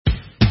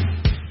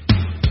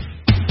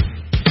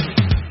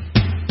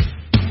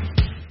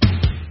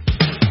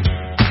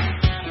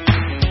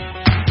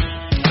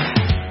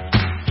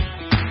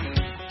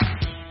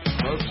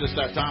It's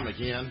that time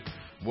again.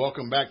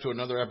 Welcome back to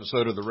another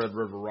episode of the Red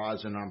River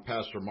Rising. I'm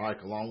Pastor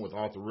Mike, along with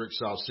author Rick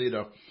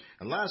Salcedo.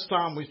 And last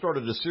time we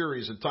started a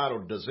series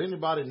entitled, Does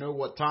Anybody Know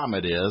What Time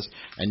It Is?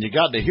 And you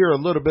got to hear a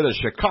little bit of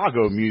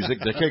Chicago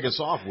music to kick us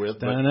off with.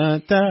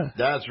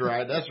 That's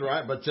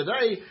right. But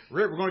today,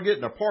 Rick, we're going to get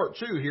into part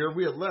two here.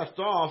 We had left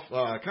off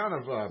at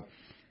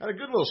a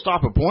good little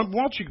stopping point.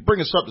 Why don't you bring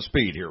us up to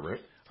speed here,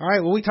 Rick? All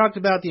right. Well, we talked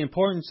about the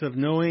importance of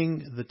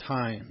knowing the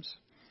times.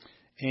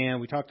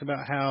 And we talked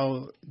about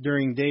how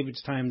during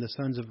David's time, the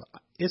sons of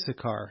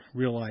Issachar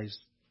realized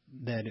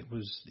that it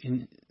was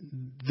in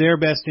their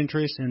best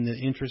interest and the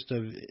interest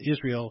of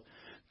Israel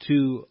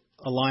to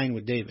align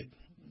with David.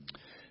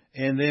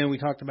 And then we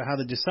talked about how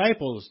the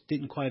disciples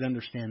didn't quite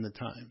understand the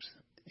times.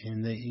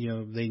 And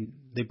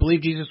they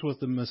believed Jesus was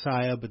the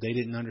Messiah, but they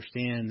didn't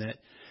understand that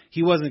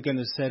he wasn't going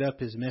to set up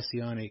his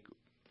messianic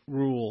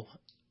rule,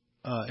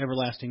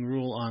 everlasting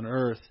rule on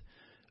earth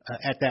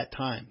at that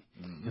time.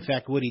 Mm-hmm. In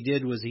fact, what he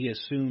did was he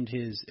assumed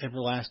his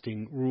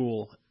everlasting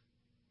rule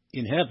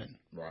in heaven.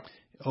 Right.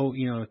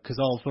 Because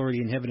all authority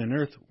in heaven and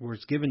earth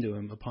was given to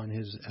him upon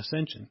his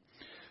ascension.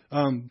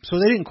 So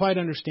they didn't quite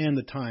understand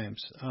the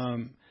times.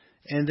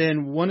 And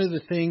then one of the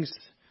things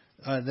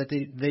that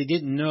they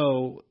didn't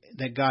know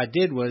that God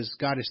did was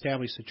God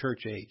established the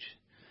church age.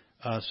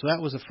 So that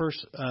was the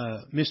first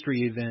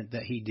mystery event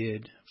that he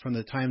did from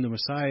the time the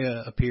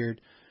Messiah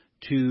appeared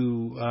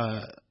to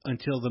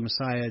until the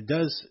Messiah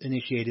does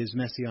initiate his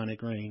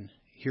messianic reign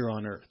here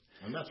on earth.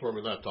 And that's where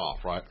we left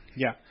off, right?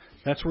 Yeah,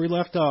 that's where we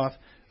left off,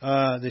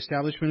 the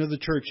establishment of the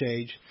church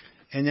age.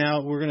 And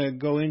now we're going to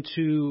go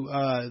into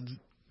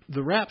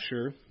the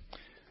rapture,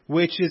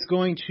 which is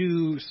going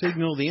to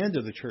signal the end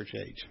of the church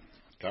age.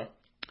 Okay.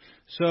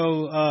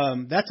 So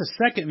that's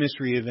a second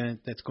mystery event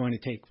that's going to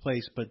take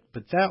place, but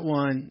that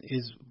one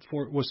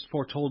was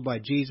foretold by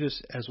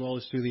Jesus as well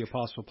as through the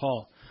Apostle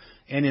Paul.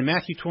 And in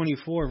Matthew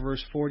 24,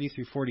 verse 40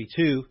 through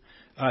 42,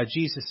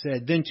 Jesus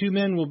said, Then 2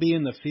 men will be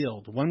in the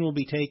field. One will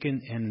be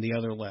taken and the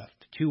other left.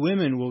 2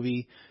 women will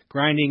be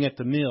grinding at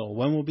the mill.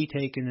 One will be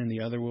taken and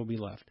the other will be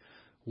left.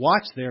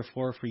 Watch,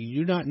 therefore, for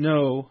you do not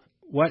know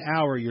what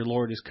hour your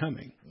Lord is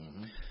coming.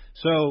 Mm-hmm.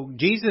 So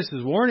Jesus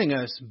is warning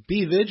us,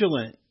 be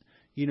vigilant,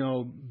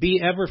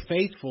 be ever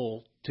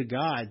faithful to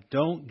God.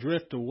 Don't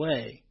drift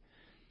away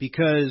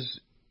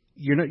because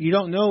you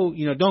don't know,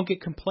 don't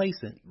get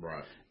complacent.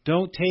 Right.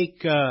 Don't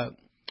take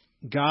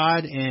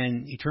God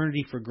and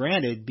eternity for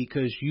granted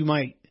because you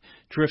might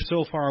drift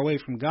so far away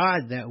from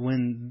God that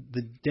when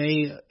the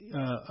day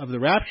of the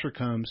rapture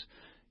comes,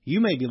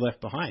 you may be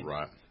left behind.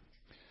 Right.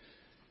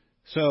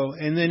 So,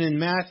 and then in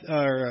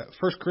 1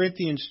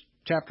 Corinthians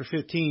chapter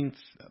 15,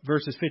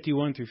 verses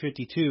 51 through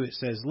 52, it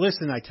says,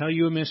 Listen, I tell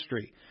you a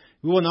mystery.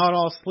 We will not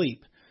all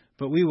sleep,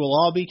 but we will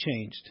all be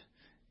changed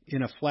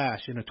in a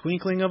flash, in a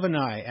twinkling of an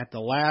eye, at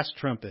the last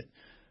trumpet.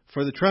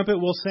 For the trumpet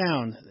will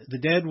sound, the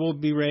dead will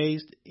be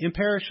raised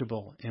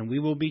imperishable, and we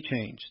will be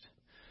changed.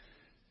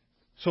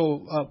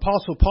 So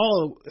Apostle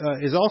Paul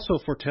is also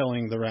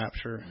foretelling the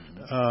rapture.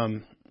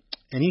 And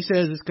he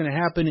says it's going to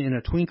happen in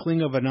a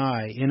twinkling of an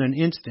eye, in an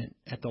instant,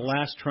 at the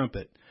last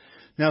trumpet.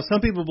 Now,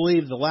 some people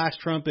believe the last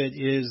trumpet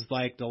is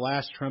like the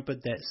last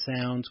trumpet that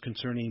sounds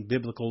concerning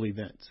biblical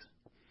events.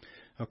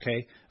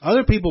 Okay.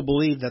 Other people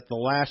believe that the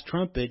last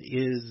trumpet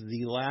is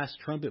the last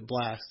trumpet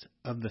blast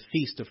of the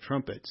Feast of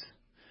Trumpets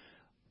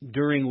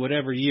during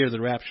whatever year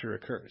the rapture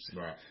occurs.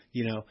 Right.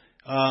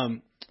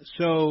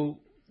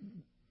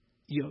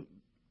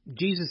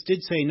 Jesus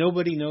did say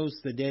nobody knows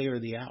the day or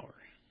the hour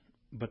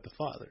but the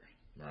Father.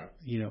 Right.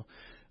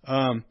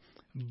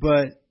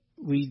 But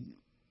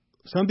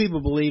some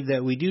people believe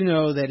that we do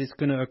know that it's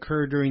going to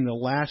occur during the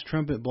last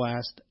trumpet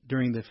blast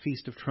during the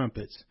Feast of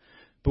Trumpets,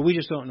 but we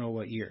just don't know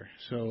what year.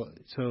 So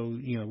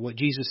what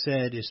Jesus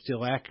said is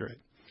still accurate.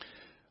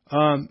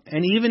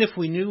 And even if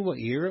we knew what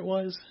year it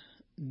was,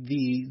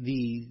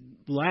 the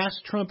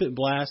last trumpet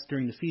blast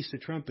during the Feast of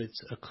Trumpets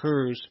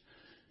occurs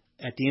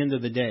at the end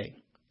of the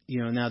day.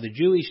 Now the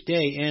Jewish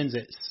day ends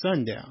at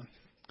sundown.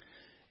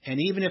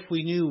 And even if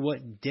we knew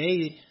what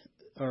day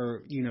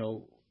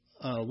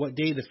what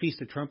day the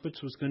Feast of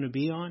Trumpets was going to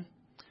be on,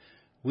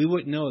 we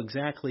wouldn't know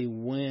exactly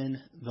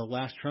when the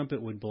last trumpet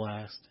would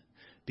blast.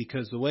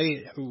 Because the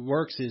way it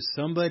works is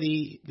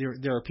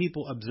there are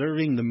people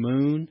observing the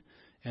moon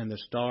and the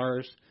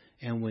stars,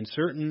 and when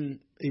certain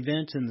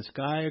events in the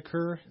sky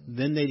occur,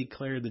 then they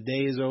declare the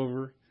day is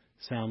over,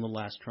 sound the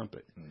last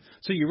trumpet.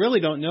 So you really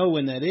don't know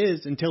when that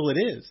is until it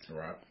is.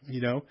 Right.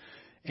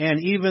 And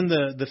even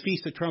the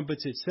Feast of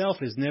Trumpets itself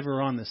is never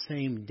on the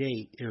same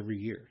date every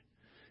year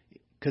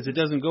because it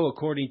doesn't go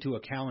according to a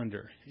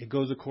calendar. It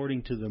goes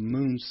according to the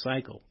moon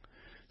cycle.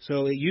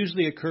 So it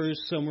usually occurs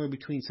somewhere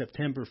between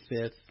September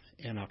 5th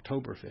and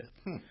October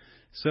 5th.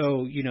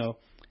 So,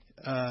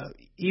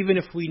 even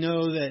if we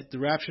know that the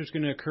rapture is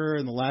going to occur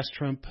in the last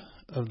trump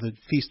of the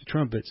Feast of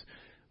Trumpets,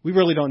 we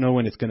really don't know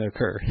when it's going to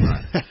occur.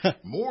 Right.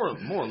 More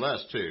or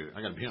less, too,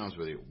 I got to be honest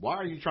with you. Why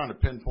are you trying to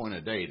pinpoint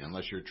a date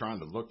unless you're trying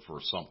to look for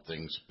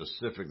something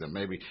specific that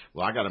maybe,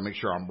 I got to make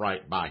sure I'm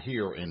right by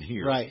here and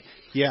here. Right,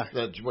 yeah.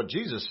 What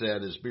Jesus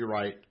said is be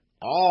right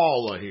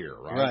all are here,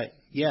 right? Right.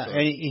 Yeah. So,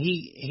 And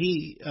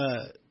he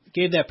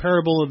gave that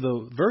parable of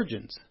the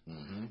virgins.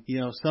 mm-hmm. You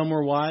know, some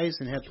were wise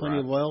and had That's plenty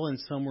right. of oil, and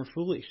some were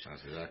foolish.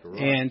 That's exactly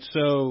right. And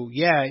so,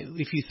 yeah,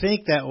 if you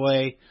think that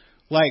way,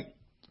 like,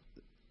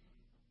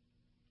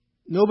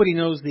 nobody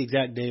knows the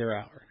exact day or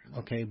hour,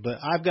 okay? But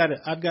I've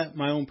got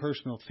my own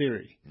personal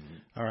theory,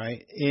 all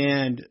right?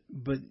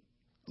 But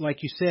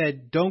like you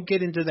said, don't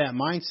get into that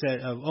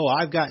mindset of, oh,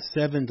 I've got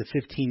 7 to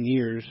 15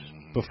 years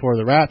before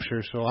the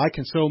rapture, so I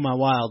can sow my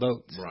wild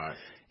oats. Right.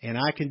 And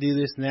I can do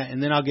this and that,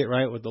 and then I'll get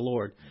right with the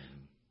Lord.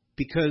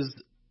 Because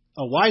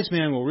a wise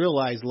man will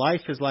realize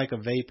life is like a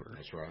vapor.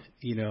 That's right.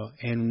 You know,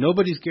 and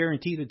nobody's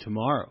guaranteed a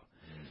tomorrow.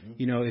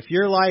 You know, if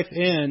your life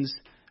ends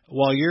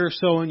while you're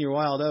sowing your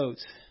wild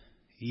oats,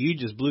 you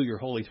just blew your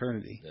whole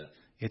eternity. Yeah.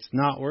 It's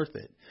not worth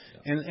it.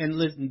 Yeah. And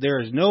listen,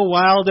 there is no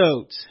wild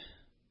oats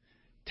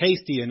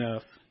tasty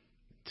enough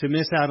to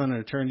miss out on an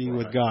eternity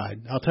with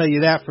God. I'll tell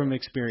you that from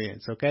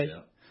experience, okay?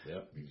 Yeah.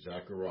 Yeah.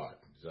 Exactly right.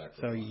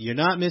 Exactly So right. you're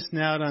not missing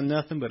out on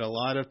nothing but a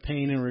lot of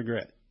pain and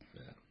regret.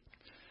 Yeah.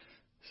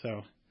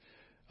 So,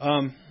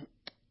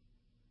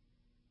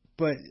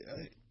 but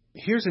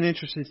here's an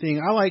interesting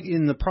thing. I like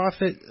in the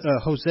prophet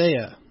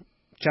Hosea,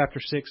 chapter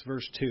 6,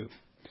 verse 2.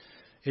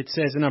 It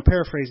says, and I'm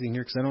paraphrasing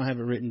here because I don't have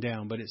it written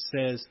down, but it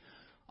says,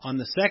 on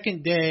the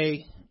second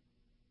day,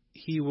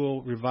 he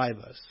will revive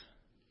us.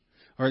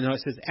 Or no,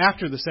 it says,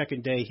 after the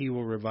second day, he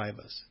will revive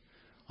us.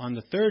 On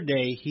the third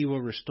day, he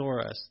will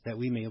restore us that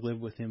we may live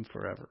with him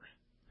forever.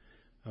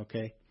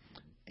 Okay?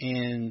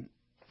 And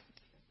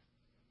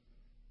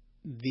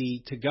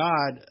to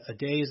God, a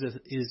day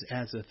is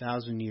as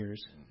 1,000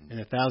 years, and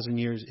 1,000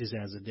 years is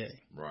as a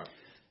day. Right.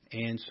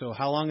 And so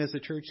how long has the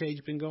church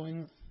age been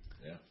going?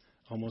 Yeah.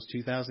 Almost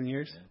 2,000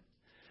 years. Yeah.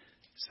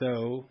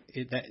 So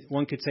that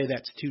one could say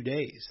that's 2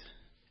 days.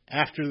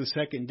 After the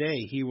second day,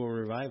 he will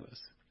revive us.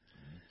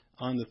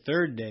 On the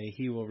third day,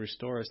 he will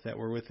restore us that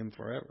we're with him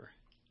forever.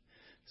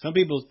 Some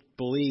people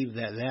believe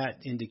that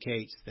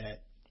indicates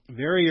that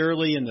very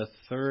early in the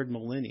third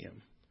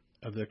millennium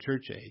of the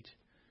church age,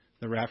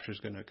 the rapture is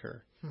going to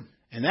occur.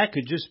 And that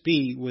could just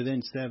be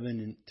within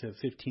 7 to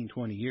 15,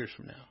 20 years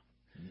from now.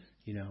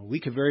 You know, we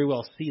could very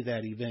well see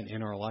that event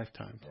in our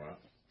lifetime. Right.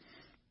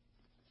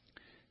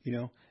 You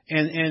know,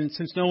 and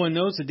since no one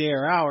knows the day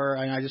or hour,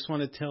 I just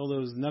want to tell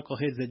those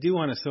knuckleheads that do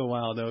want to sow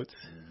wild oats,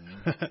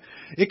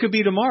 it could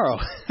be tomorrow.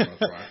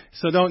 That's right.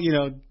 So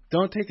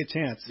don't take a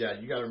chance. Yeah,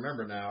 you got to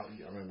remember now.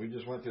 I mean, we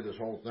just went through this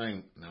whole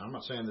thing. Now, I'm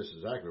not saying this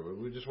is accurate, but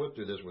we just went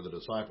through this where the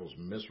disciples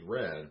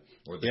misread,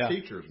 or the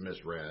teachers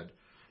misread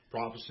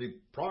prophecy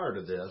prior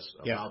to this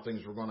of how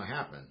things were going to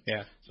happen.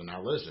 Yeah. So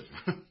now listen,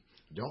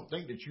 don't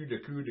think that you de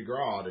coup de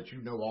grace, that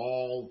you know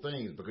all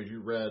things because you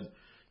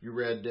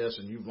read this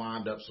and you've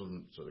lined up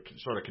some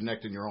sort of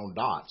connecting your own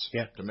dots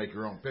to make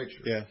your own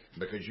picture. Yeah.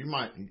 Because you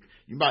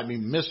might be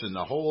missing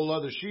a whole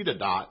other sheet of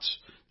dots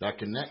that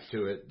connect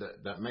to it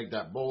that make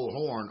that bull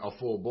horn a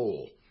full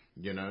bull.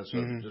 You know,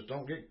 so just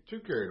don't get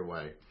too carried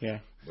away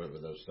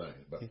with those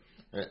things. But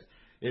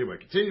anyway,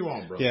 continue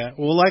on, brother. Yeah.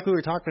 Well, like we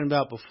were talking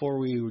about before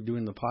we were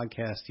doing the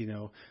podcast, you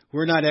know,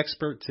 we're not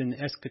experts in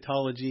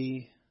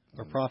eschatology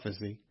or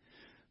prophecy,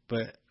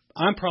 but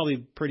I'm probably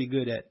pretty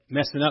good at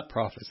messing up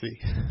prophecy.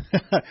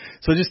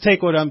 So just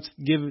take what I'm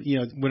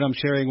what I'm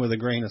sharing with a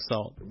grain of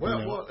salt.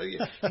 Well,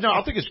 no,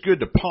 I think it's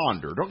good to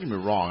ponder. Don't get me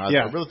wrong. I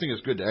really think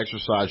it's good to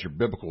exercise your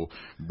biblical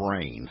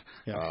brain.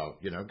 Yeah.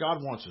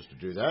 God wants us to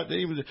do that.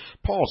 Even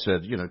Paul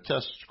said,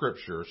 test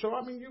Scripture. So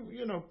I mean,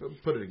 you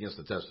put it against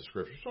the test of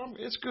Scripture. So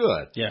it's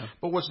good. Yeah.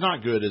 But what's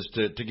not good is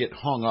to get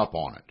hung up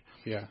on it.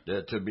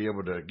 Yeah. To be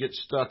able to get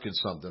stuck in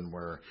something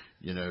where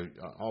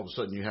all of a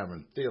sudden you're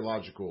having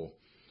theological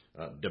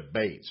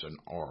debates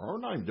or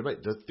not even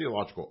debate, the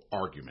theological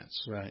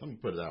arguments. Right. Let me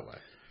put it that way.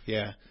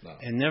 Yeah. No.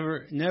 And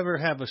never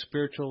have a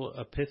spiritual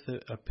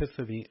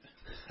epiphany,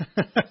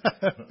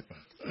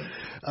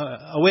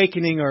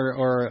 awakening,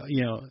 or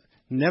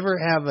never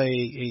have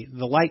the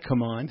light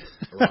come on.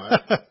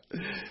 Right.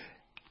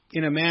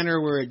 In a manner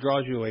where it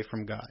draws you away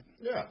from God.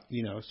 Yeah.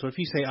 So if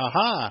you say,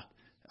 aha,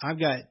 I've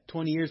got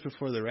 20 years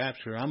before the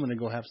rapture, I'm going to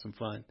go have some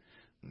fun.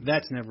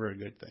 That's never a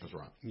good thing. That's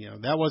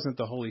right. That wasn't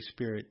the Holy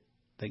Spirit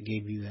that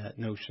gave you that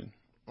notion.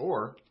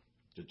 Or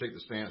to take the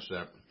stance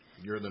that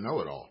you're the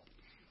know-it-all,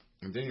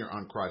 and then you're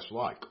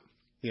unchrist-like.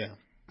 Yeah.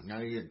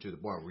 Now you get to the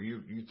point where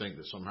you think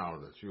that somehow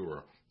that you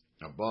are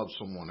above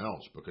someone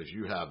else because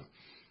you have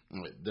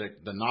the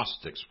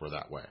Gnostics were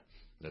that way.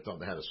 They thought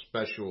they had a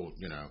special,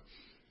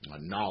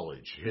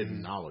 knowledge,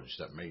 hidden knowledge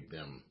that made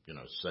them,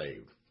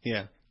 saved.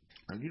 Yeah.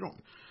 And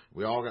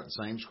we all got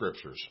the same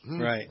scriptures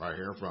right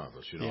here in front of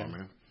us. You know what I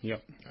mean?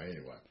 Yep.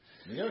 Anyway,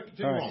 you got to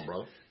continue on,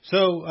 brother.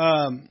 So,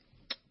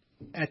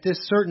 at this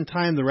certain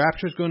time, the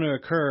rapture is going to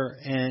occur,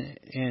 and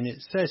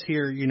it says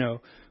here,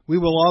 we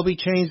will all be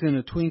changed in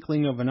the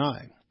twinkling of an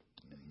eye.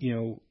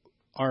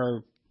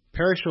 Our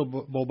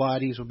perishable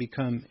bodies will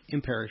become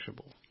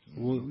imperishable.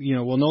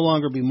 We'll no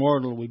longer be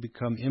mortal; we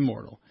become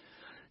immortal.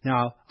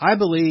 Now, I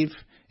believe,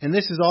 and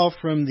this is all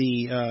from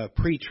the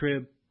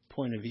pre-trib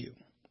point of view.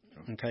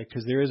 Okay,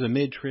 because there is a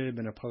mid-trib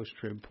and a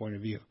post-trib point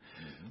of view.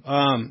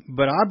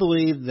 But I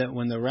believe that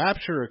when the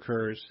rapture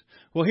occurs,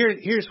 well,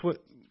 here's what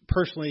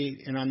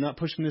personally, and I'm not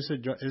pushing this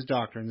as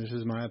doctrine, this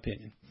is my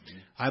opinion.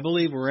 I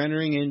believe we're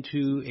entering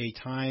into a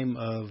time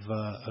of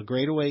a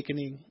great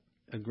awakening,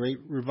 a great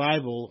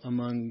revival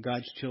among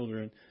God's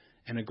children,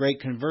 and a great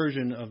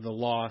conversion of the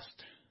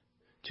lost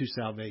to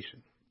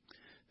salvation.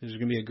 There's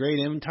going to be a great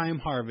end-time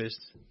harvest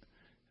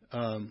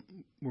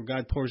where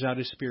God pours out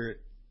His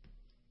Spirit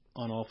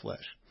on all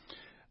flesh.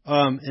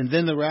 And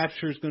then the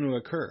rapture is going to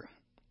occur.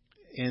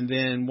 And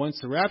then once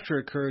the rapture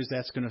occurs,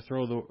 that's going to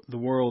throw the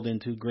world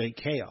into great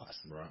chaos.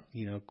 Right.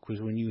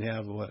 Because when you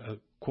have a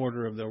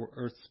quarter of the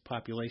Earth's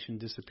population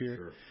disappear,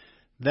 Sure.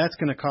 that's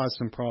going to cause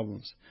some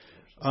problems.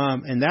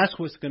 And that's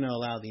what's going to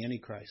allow the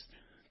Antichrist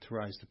to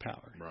rise to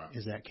power, right.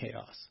 is that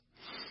chaos.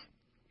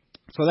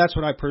 So that's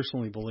what I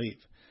personally believe.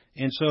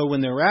 And so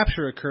when the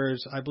rapture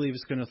occurs, I believe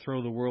it's going to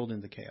throw the world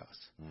into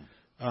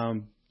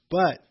chaos.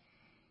 But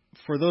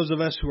for those of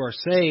us who are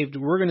saved,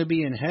 we're going to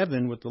be in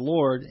heaven with the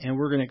Lord, and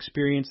we're going to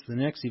experience the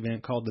next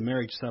event called the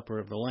marriage supper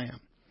of the Lamb.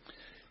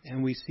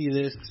 And we see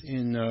this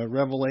in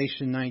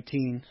Revelation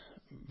 19,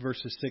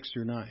 verses 6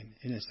 through 9.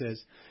 And it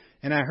says,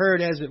 "And I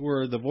heard, as it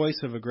were, the voice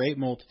of a great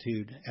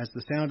multitude, as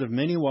the sound of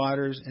many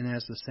waters, and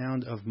as the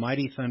sound of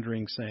mighty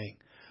thundering, saying,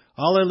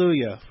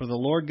 Alleluia, for the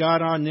Lord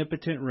God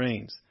omnipotent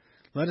reigns.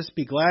 Let us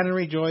be glad and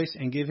rejoice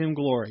and give Him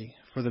glory,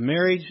 for the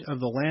marriage of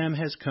the Lamb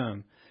has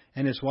come,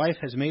 and His wife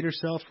has made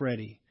herself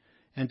ready.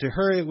 And to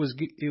her it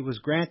was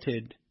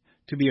granted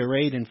to be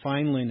arrayed in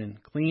fine linen,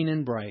 clean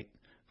and bright,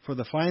 for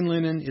the fine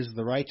linen is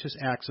the righteous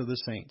acts of the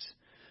saints.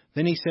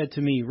 Then He said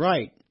to me,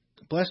 Write,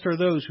 blessed are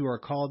those who are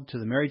called to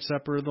the marriage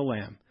supper of the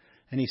Lamb.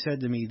 And He said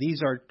to me,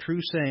 These are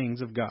true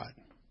sayings of God."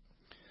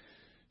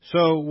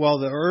 So while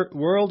the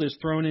world is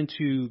thrown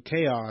into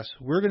chaos,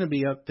 we're going to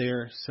be up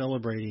there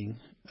celebrating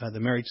the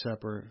marriage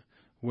supper,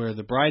 where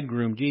the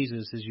bridegroom,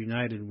 Jesus, is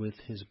united with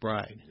His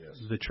bride, yes,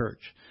 the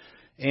church.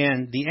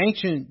 And the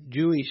ancient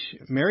Jewish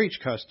marriage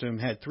custom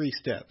had 3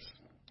 steps.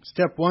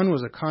 Step 1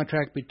 was a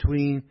contract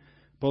between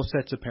both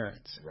sets of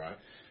parents. Right.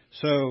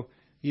 So,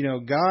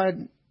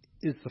 God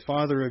is the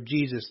father of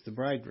Jesus, the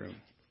bridegroom.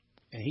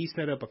 And He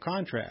set up a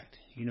contract.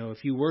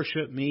 If you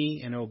worship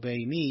Me and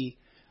obey Me,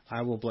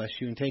 I will bless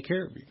you and take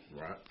care of you.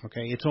 Right.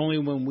 Okay. It's only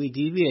when we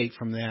deviate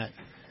from that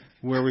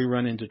where we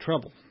run into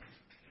trouble.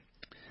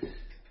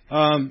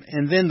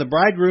 And then the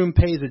bridegroom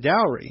pays a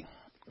dowry.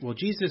 Well,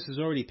 Jesus has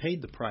already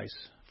paid the price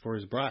for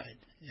His bride,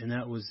 and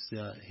that was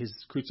His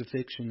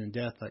crucifixion and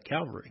death at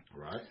Calvary.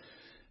 Right.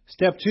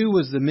 Step 2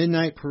 was the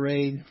midnight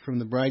parade from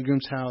the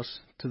bridegroom's house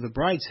to the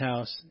bride's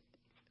house,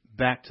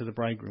 back to the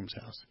bridegroom's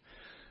house.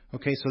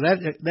 Okay, so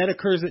that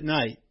occurs at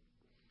night.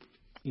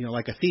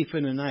 Like a thief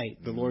in the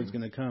night, the Lord's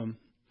going to come,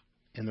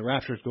 and the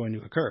rapture is going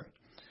to occur.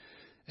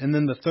 And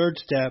then the third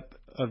step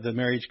of the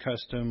marriage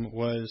custom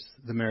was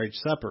the marriage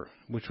supper,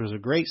 which was a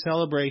great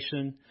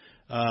celebration.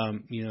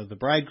 The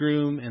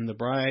bridegroom and the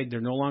bride, they're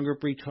no longer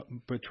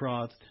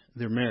betrothed,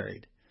 they're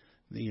married.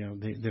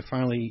 They're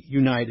finally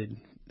united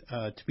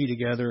to be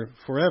together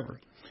forever.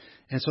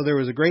 And so there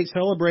was a great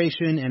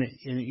celebration, and it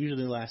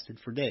usually lasted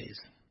for days.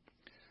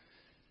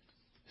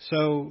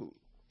 So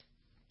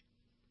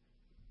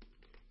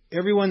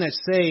everyone that's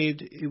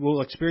saved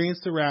will experience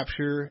the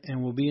rapture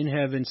and will be in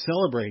heaven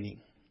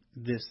celebrating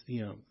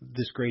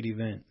this great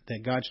event,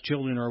 that God's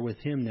children are with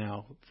Him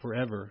now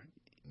forever,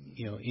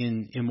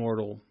 in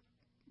immortal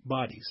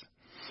bodies.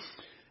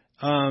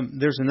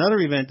 There's another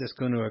event that's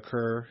going to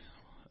occur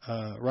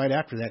right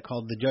after that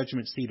called the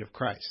judgment seat of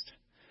Christ.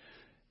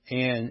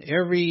 And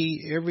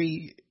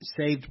every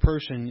saved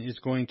person is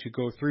going to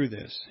go through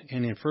this.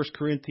 And in 1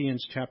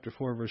 Corinthians chapter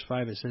 4, verse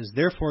 5, it says,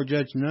 "Therefore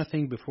judge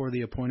nothing before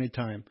the appointed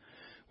time.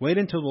 Wait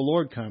until the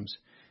Lord comes.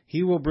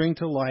 He will bring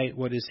to light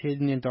what is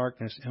hidden in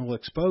darkness and will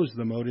expose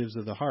the motives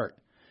of the heart.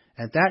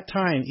 At that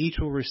time, each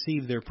will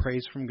receive their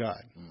praise from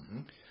God." Mm-hmm.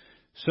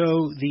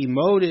 So the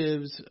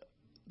motives,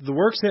 the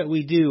works that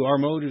we do, our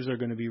motives are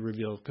going to be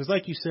revealed. Because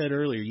like you said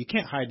earlier, you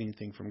can't hide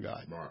anything from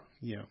God.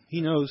 Right. He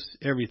knows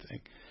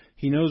everything.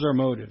 He knows our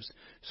motives.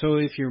 So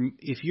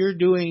if you're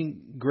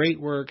doing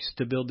great works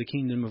to build the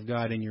kingdom of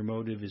God and your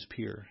motive is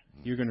pure,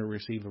 you're going to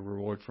receive a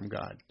reward from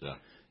God. Yeah.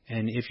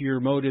 And if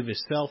your motive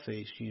is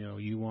selfish,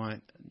 you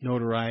want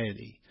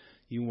notoriety,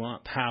 you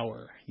want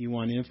power, you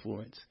want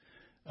influence,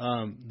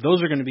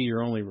 those are going to be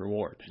your only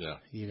reward. Yeah.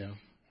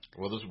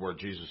 Well, this is where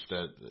Jesus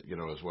said,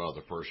 as well,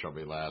 the first shall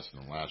be last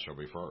and the last shall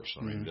be first.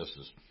 I mean, this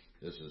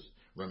is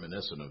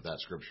reminiscent of that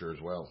scripture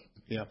as well.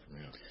 Yeah.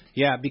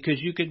 Yeah, because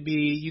you could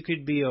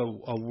be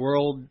a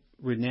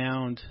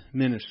world-renowned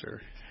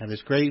minister, have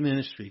this great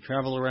ministry,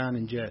 travel around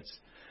in jets,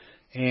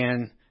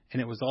 and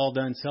it was all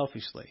done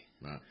selfishly.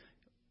 Right.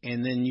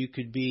 And then you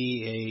could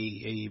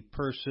be a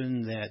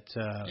person that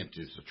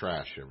empties the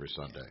trash every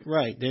Sunday.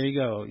 Right, there you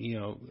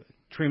go.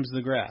 Trims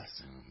the grass,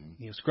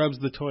 scrubs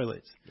the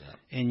toilets,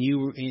 and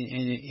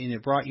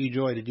it brought you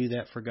joy to do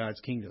that for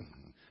God's kingdom.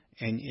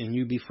 And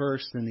you be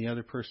first, and the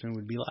other person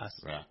would be last.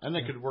 Right. And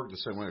they could work the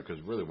same way,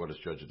 because really what it's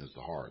judging is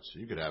the heart. So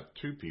you could have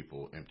 2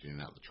 people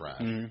emptying out the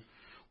trash. Mm-hmm.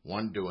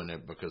 One doing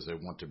it because they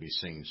want to be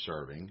seen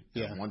serving,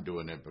 Yeah. and one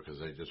doing it because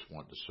they just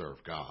want to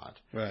serve God.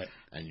 Right.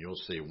 And you'll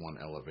see one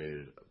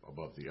elevated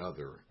above the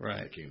other Right.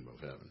 in the kingdom of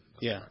heaven.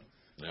 That's Yeah. right.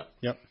 Yep.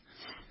 Yep.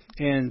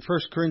 And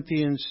 1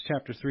 Corinthians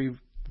chapter 3,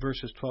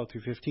 verses 12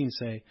 through 15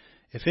 say,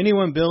 if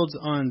anyone builds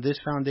on this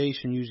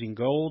foundation using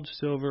gold,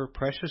 silver,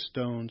 precious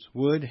stones,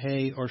 wood,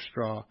 hay, or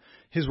straw,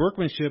 his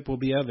workmanship will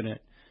be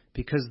evident,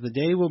 because the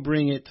day will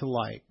bring it to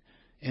light.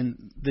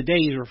 And the day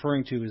he's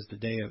referring to is the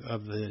day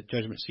of the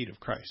judgment seat of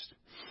Christ.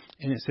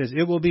 And it says,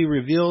 it will be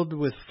revealed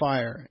with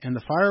fire, and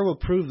the fire will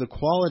prove the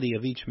quality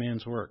of each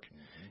man's work.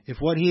 If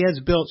what he has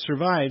built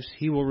survives,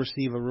 he will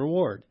receive a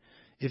reward.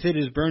 If it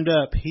is burned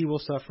up, he will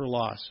suffer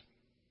loss.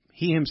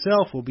 He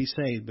himself will be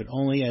saved, but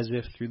only as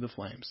if through the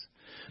flames.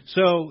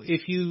 So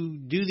if you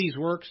do these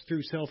works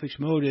through selfish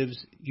motives,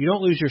 you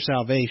don't lose your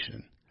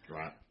salvation.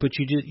 Right. But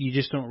you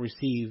just don't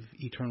receive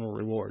eternal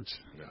rewards.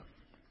 Yeah.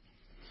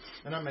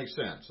 And that makes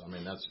sense. I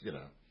mean, that's,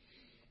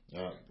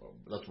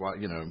 that's why,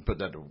 put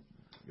that to,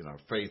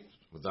 faith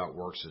without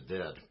works is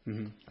dead.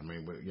 Mm-hmm. I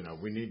mean,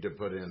 we need to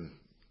put in,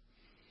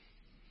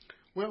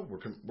 well,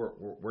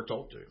 we're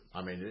told to.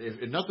 I mean,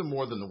 if nothing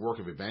more than the work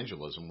of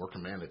evangelism, we're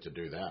commanded to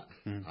do that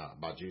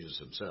by Jesus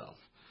himself.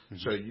 Mm-hmm.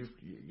 So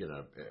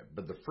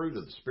but the fruit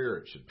of the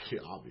Spirit should be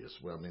obvious.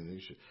 Well, I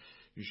mean,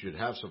 you should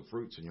have some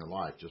fruits in your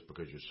life just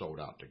because you're sold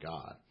out to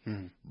God.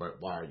 Mm-hmm. But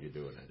why are you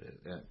doing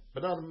it?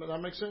 But that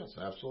makes sense.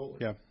 Absolutely.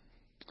 Yeah.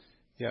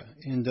 Yeah.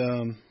 And,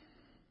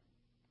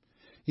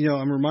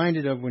 I'm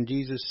reminded of when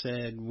Jesus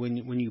said,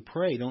 when you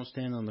pray, don't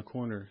stand on the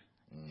corner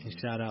and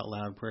shout out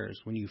loud prayers.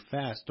 When you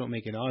fast, don't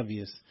make it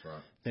obvious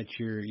that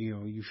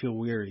you feel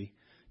weary.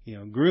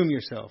 Groom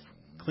yourself,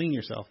 clean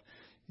yourself.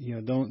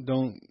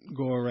 Don't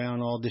go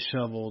around all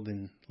disheveled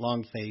and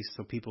long faced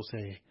so people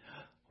say,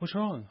 what's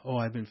wrong? Oh,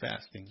 I've been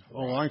fasting.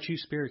 Oh, aren't you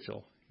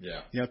spiritual?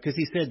 Yeah. Because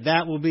he said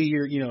that will be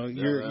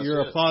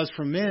your applause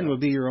from men will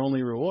be your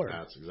only reward.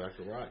 That's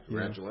exactly right.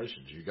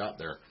 Congratulations, you got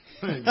there.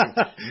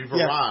 You've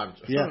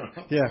arrived. Yeah.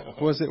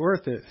 Was it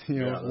worth it?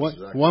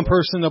 Exactly one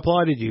person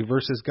applauded you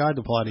versus God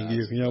applauding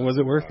you. Exactly was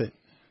it worth it?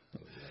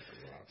 That's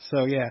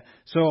exactly right.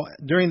 So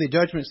during the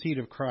judgment seat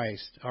of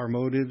Christ, our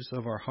motives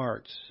of our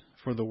hearts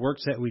for the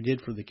works that we did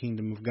for the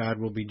kingdom of God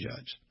will be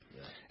judged.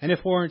 Yeah. And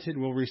if warranted,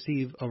 we'll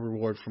receive a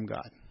reward from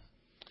God.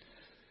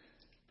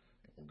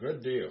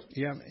 Good deal.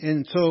 Yeah,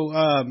 and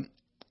so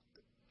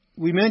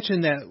we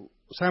mentioned that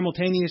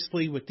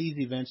simultaneously with these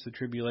events, the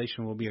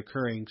tribulation will be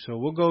occurring. So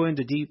we'll go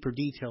into deeper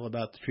detail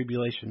about the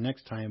tribulation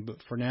next time. But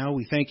for now,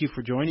 we thank you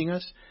for joining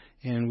us,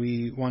 and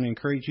we want to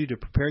encourage you to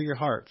prepare your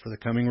heart for the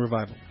coming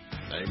revival.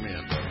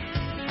 Amen.